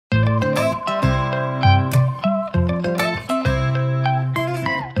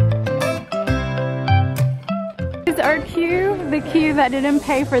the queue that didn't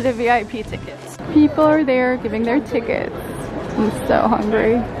pay for the VIP tickets. People are there giving their tickets. I'm so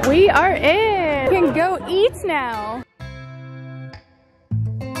hungry. We are in! We can go eat now!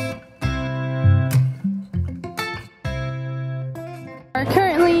 We're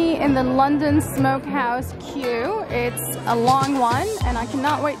currently in the London Smokehouse queue. It's a long one and I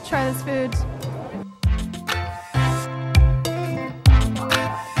cannot wait to try this food.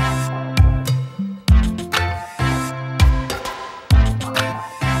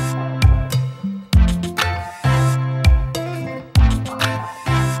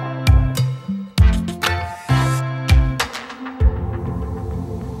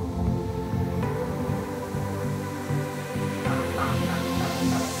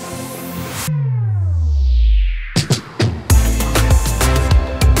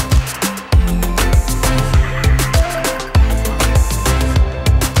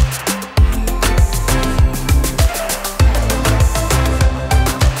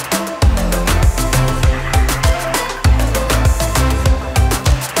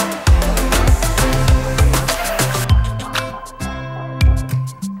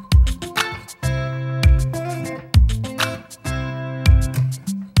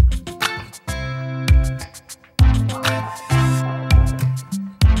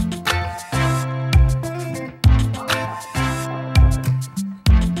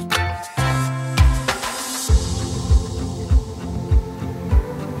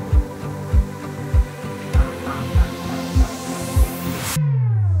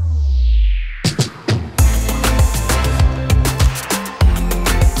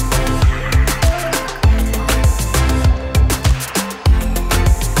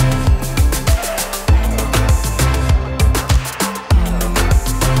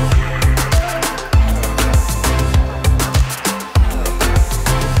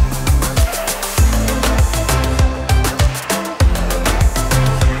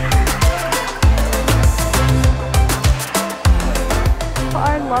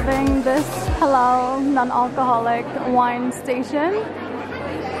 Loving this halal non-alcoholic wine station.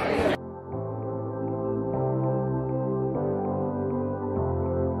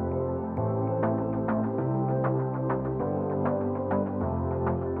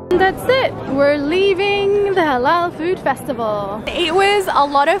 That's it. We're leaving the Halal Food Festival. It was a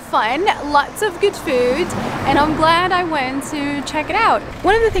lot of fun, lots of good food, and I'm glad I went to check it out.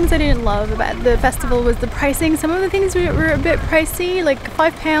 One of the things I didn't love about the festival was the pricing. Some of the things were a bit pricey, like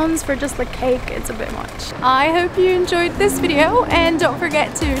 £5 for just like cake. It's a bit much. I hope you enjoyed this video, and don't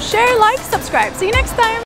forget to share, like, subscribe. See you next time.